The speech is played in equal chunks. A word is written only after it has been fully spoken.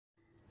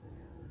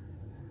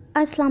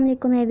अस्सलाम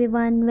वालेकुम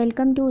everyone,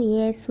 welcome to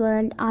as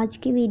world. आज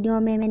की वीडियो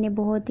में मैंने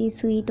बहुत ही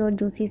स्वीट और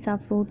जूसी सा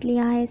फ्रूट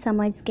लिया है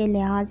समर्स के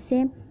लिहाज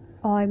से,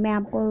 और मैं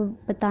आपको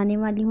बताने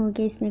वाली हूँ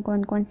कि इसमें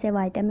कौन कौन से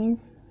विटामिन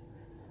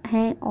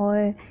हैं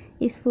और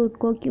इस फ्रूट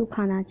को क्यों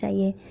खाना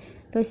चाहिए।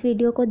 तो इस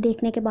वीडियो को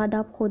देखने के बाद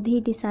आप खुद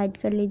ही डिसाइड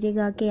कर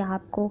लीजिएगा कि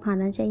आपको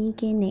खाना चाहिए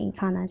कि नहीं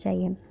खाना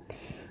चाहिए।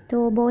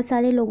 तो बहुत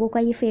सारे लोगों का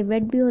ये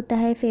फेवरेट भी होता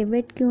है।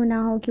 फेवरेट क्यों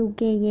ना हो,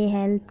 क्योंकि ये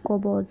हेल्थ को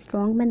बहुत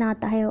स्ट्रॉन्ग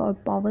बनाता है और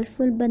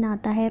पावरफुल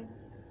बनाता है।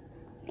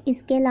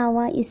 इसके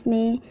अलावा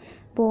इसमें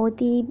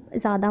बहुत ही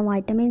ज़्यादा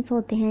विटामिन्स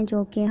होते हैं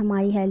जो कि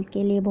हमारी हेल्थ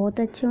के लिए बहुत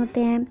अच्छे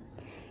होते हैं।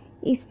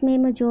 इसमें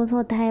मौजूद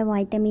होता है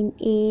vitamin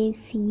A,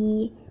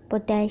 C,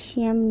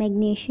 potassium,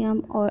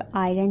 magnesium और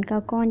आयरन का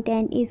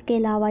कंटेंट। इसके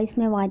अलावा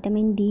इसमें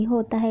विटामिन डी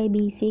होता है,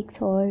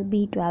 B6 और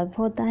B12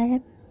 होता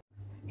है।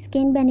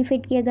 स्किन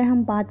बेनिफिट की अगर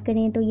हम बात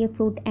करें तो ये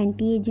फ्रूट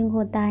एंटी एजिंग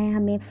होता है,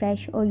 हमें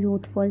फ्रेश और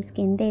यूथफुल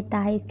स्किन देता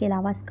है। इसके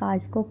अलावा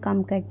स्कार्स को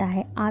कम करता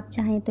है। आप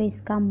चाहें तो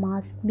इसका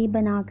मास्क भी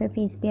बनाकर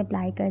फेस पे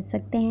अप्लाई कर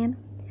सकते हैं।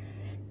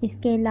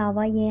 इसके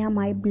अलावा ये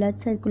हमारे ब्लड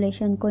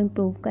सर्कुलेशन को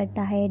इम्प्रूव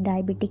करता है,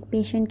 डायबिटिक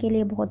पेशेंट के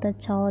लिए बहुत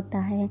अच्छा होता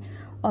है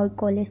और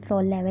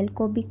कोलेस्ट्रॉल लेवल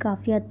को भी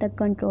काफ़ी हद तक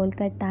कंट्रोल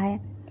करता है।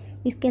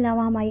 इसके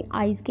अलावा हमारी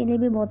आइज़ के लिए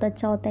भी बहुत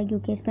अच्छा होता है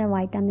क्योंकि इसमें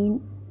विटामिन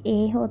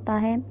ए होता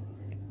है।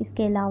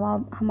 इसके अलावा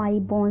हमारी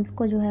बोन्स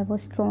को जो है वो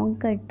स्ट्रॉन्ग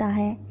करता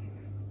है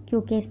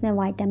क्योंकि इसमें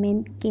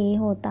विटामिन के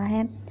होता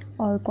है,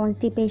 और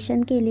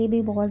कॉन्स्टिपेशन के लिए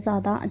भी बहुत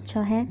ज़्यादा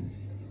अच्छा है।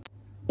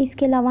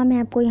 इसके अलावा मैं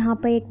आपको यहाँ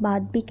पर एक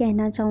बात भी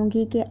कहना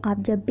चाहूँगी कि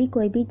आप जब भी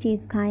कोई भी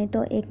चीज़ खाएं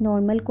तो एक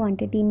नॉर्मल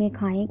क्वांटिटी में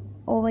खाएं।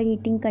 ओवर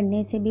ईटिंग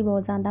करने से भी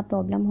बहुत ज़्यादा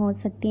प्रॉब्लम हो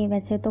सकती है।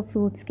 वैसे तो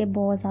फ्रूट्स के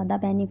बहुत ज़्यादा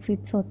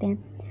बेनिफिट्स होते हैं,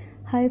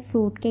 हर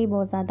फ्रूट के ही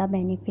बहुत ज़्यादा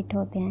बेनिफिट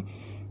होते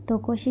हैं। तो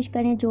कोशिश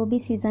करें जो भी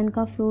सीज़न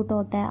का फ्रूट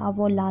होता है आप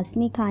वो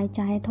लाजमी खाएं,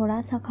 चाहे थोड़ा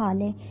सा खा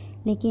लें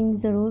लेकिन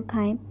ज़रूर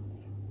खाएं,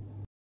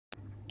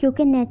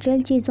 क्योंकि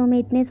नेचुरल चीज़ों में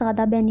इतने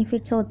ज़्यादा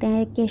बेनिफिट्स होते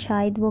हैं कि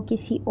शायद वो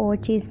किसी और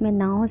चीज़ में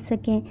ना हो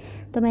सकें।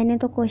 तो मैंने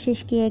तो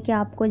कोशिश की है कि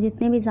आपको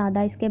जितने भी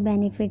ज़्यादा इसके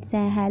बेनिफिट्स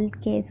हैं हेल्थ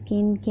के,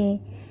 स्किन के,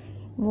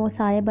 वो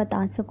सारे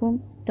बता सकूं।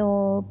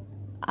 तो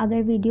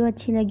अगर वीडियो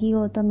अच्छी लगी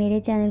हो तो मेरे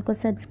चैनल को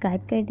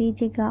सब्सक्राइब कर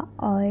दीजिएगा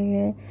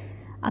और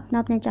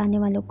अपने चाहने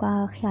वालों का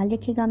ख्याल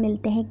रखिएगा।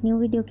 मिलते हैं एक न्यू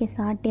वीडियो के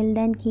साथ। Till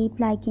then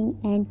keep liking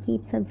and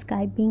keep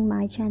subscribing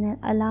my channel.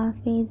 अल्लाह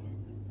हाफिज़।